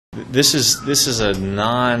This is a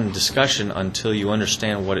non-discussion until you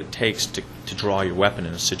understand what it takes to draw your weapon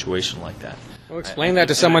in a situation like that. Well, explain that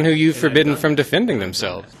to someone who you've forbidden from defending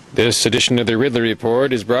themselves. This edition of the Ridley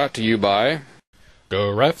Report is brought to you by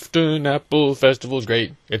Grafton Apple Festival's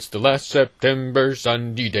great. It's the last September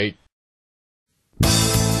Sunday date.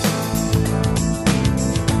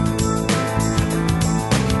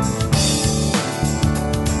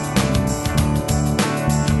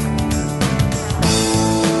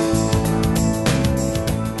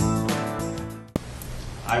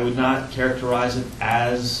 I would not characterize it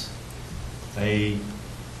as a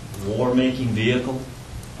war-making vehicle.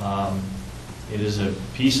 It is a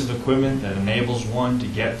piece of equipment that enables one to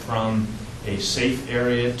get from a safe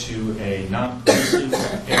area to a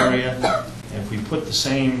non-permissive area. And if we put the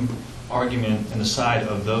same argument in the side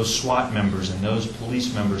of those SWAT members and those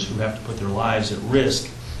police members who have to put their lives at risk,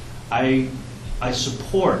 I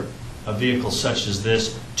support a vehicle such as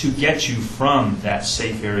this to get you from that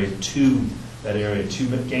safe area to that area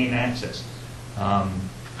to gain access.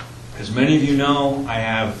 As many of you know, I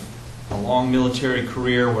have a long military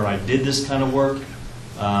career where I did this kind of work,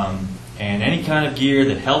 and any kind of gear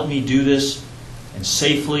that helped me do this and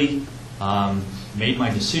safely made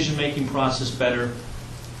my decision-making process better,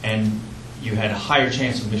 and you had a higher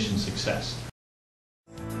chance of mission success.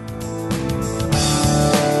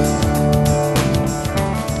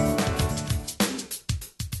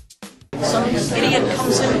 Some idiot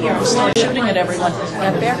comes in here and starts shooting at everyone.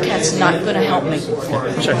 That BearCat's not going to help me.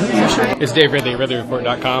 Sure. It's Dave Ridley,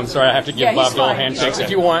 RidleyReport.com. Sorry, I have to give Bob Dole handshakes if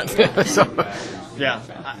you want. Yeah,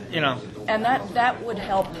 you know. And that would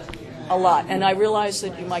help a lot. And I realize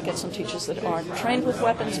that you might get some teachers that aren't trained with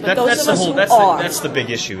weapons, but those of us who are. That's the big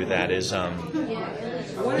issue with that is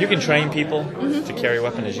you can train people to carry a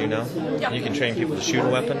weapon, as you know. Yep. You can train people to shoot a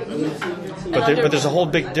weapon. But there's a whole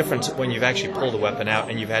big difference when you've actually pulled a weapon out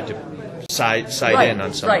and you've had to sight in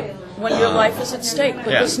on something. Right, when your life is at stake. But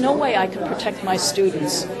there's no way I can protect my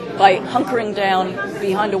students by hunkering down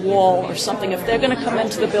behind a wall or something. If they're going to come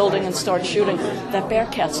into the building and start shooting, that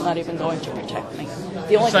BearCat's not even going to protect me.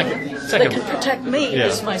 The only thing that can protect me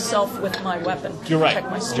is myself with my weapon. You're right.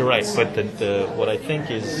 You're right. But what I think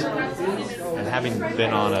is, and having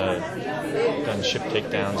been done ship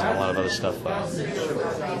takedowns and a lot of other stuff,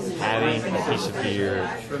 having a piece of gear,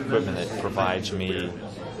 equipment that provides me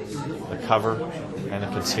the cover and the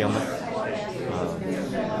concealment.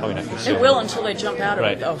 Probably not concealment. It will until they jump out of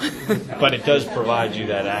it, though. But it does provide you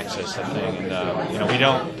that access, I think. And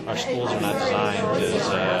our schools are not designed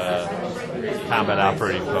as combat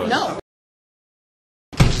operating posts. No.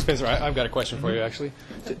 Spencer, I've got a question for you, actually.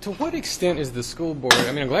 To what extent is the school board,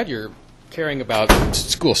 I mean, I'm glad you're caring about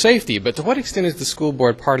school safety, but to what extent is the school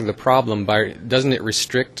board part of the problem? Doesn't it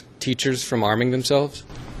restrict teachers from arming themselves?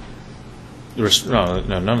 No,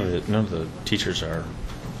 none of the teachers are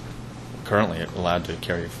currently allowed to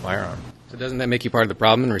carry a firearm. So doesn't that make you part of the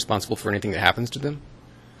problem and responsible for anything that happens to them?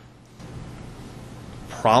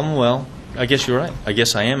 Problem? Well, I guess you're right. I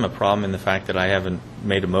guess I am a problem in the fact that I haven't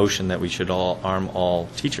made a motion that we should all arm all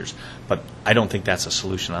teachers. But I don't think that's a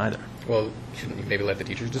solution either. Well, shouldn't you maybe let the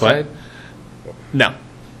teachers decide? What? No.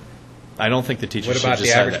 I don't think the teachers should decide. What about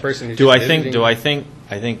the average person who's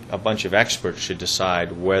I think a bunch of experts should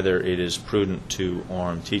decide whether it is prudent to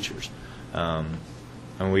arm teachers.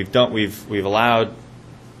 And we've allowed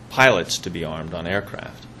pilots to be armed on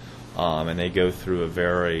aircraft, and they go through a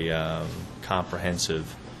very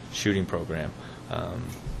comprehensive shooting program.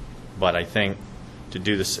 But I think to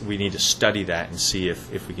do this, we need to study that and see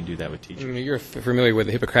if we can do that with teachers. I mean, you're familiar with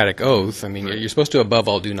the Hippocratic Oath. I mean, you're supposed to above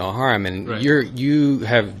all do no harm, and you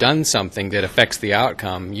have done something that affects the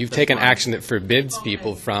outcome. You've taken action that forbids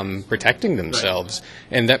people from protecting themselves,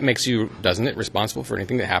 and that makes you, doesn't it, responsible for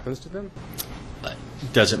anything that happens to them?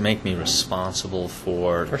 Does it make me responsible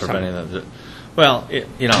for preventing them? Well,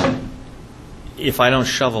 if I don't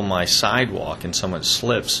shovel my sidewalk and someone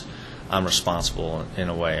slips, I'm responsible in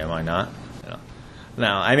a way, am I not? No,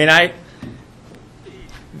 I mean,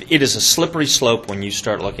 it is a slippery slope when you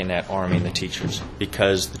start looking at arming the teachers,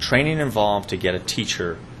 because the training involved to get a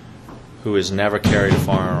teacher who has never carried a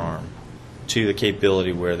firearm to the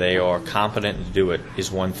capability where they are competent to do it is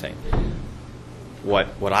one thing. What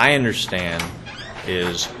I understand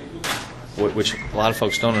is, which a lot of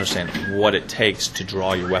folks don't understand, what it takes to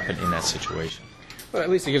draw your weapon in that situation. Well, at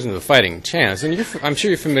least it gives them a fighting chance. And I'm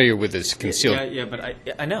sure you're familiar with this concealed. Yeah, but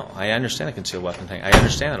I know. I understand the concealed weapon thing. I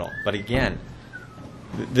understand it all. But again,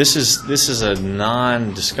 this is a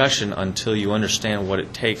non-discussion until you understand what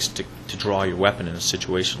it takes to draw your weapon in a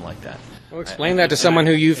situation like that. Well, explain that to someone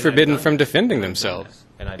who you've forbidden from defending themselves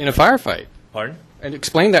in a firefight. Pardon? And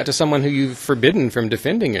explain that to someone who you've forbidden from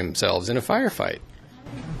defending themselves in a firefight.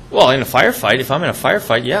 Well, in a firefight, if I'm in a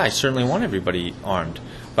firefight, yeah, I certainly want everybody armed.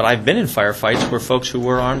 But I've been in firefights where folks who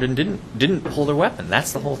were armed and didn't pull their weapon.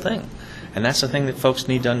 That's the whole thing. And that's the thing that folks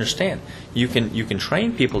need to understand. You can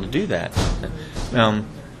train people to do that.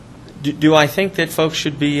 Do I think that folks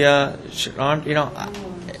should be armed? Do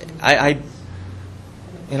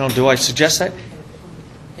I suggest that?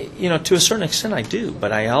 To a certain extent I do,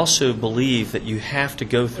 but I also believe that you have to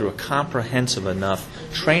go through a comprehensive enough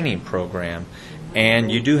training program,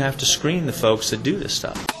 and you do have to screen the folks that do this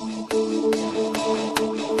stuff.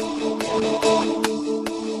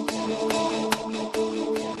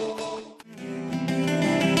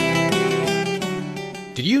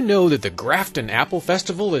 Did you know that the Grafton Apple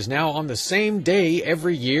Festival is now on the same day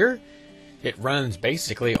every year? It runs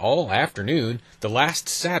basically all afternoon, the last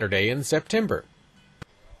Saturday in September.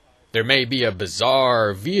 There may be a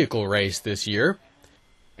bizarre vehicle race this year,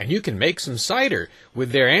 and you can make some cider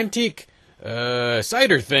with their antique,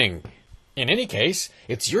 cider thing. In any case,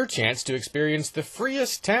 it's your chance to experience the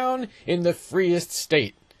freest town in the freest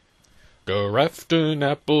state. Grafton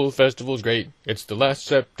Apple Festival's great. It's the last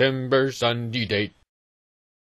September Sunday date.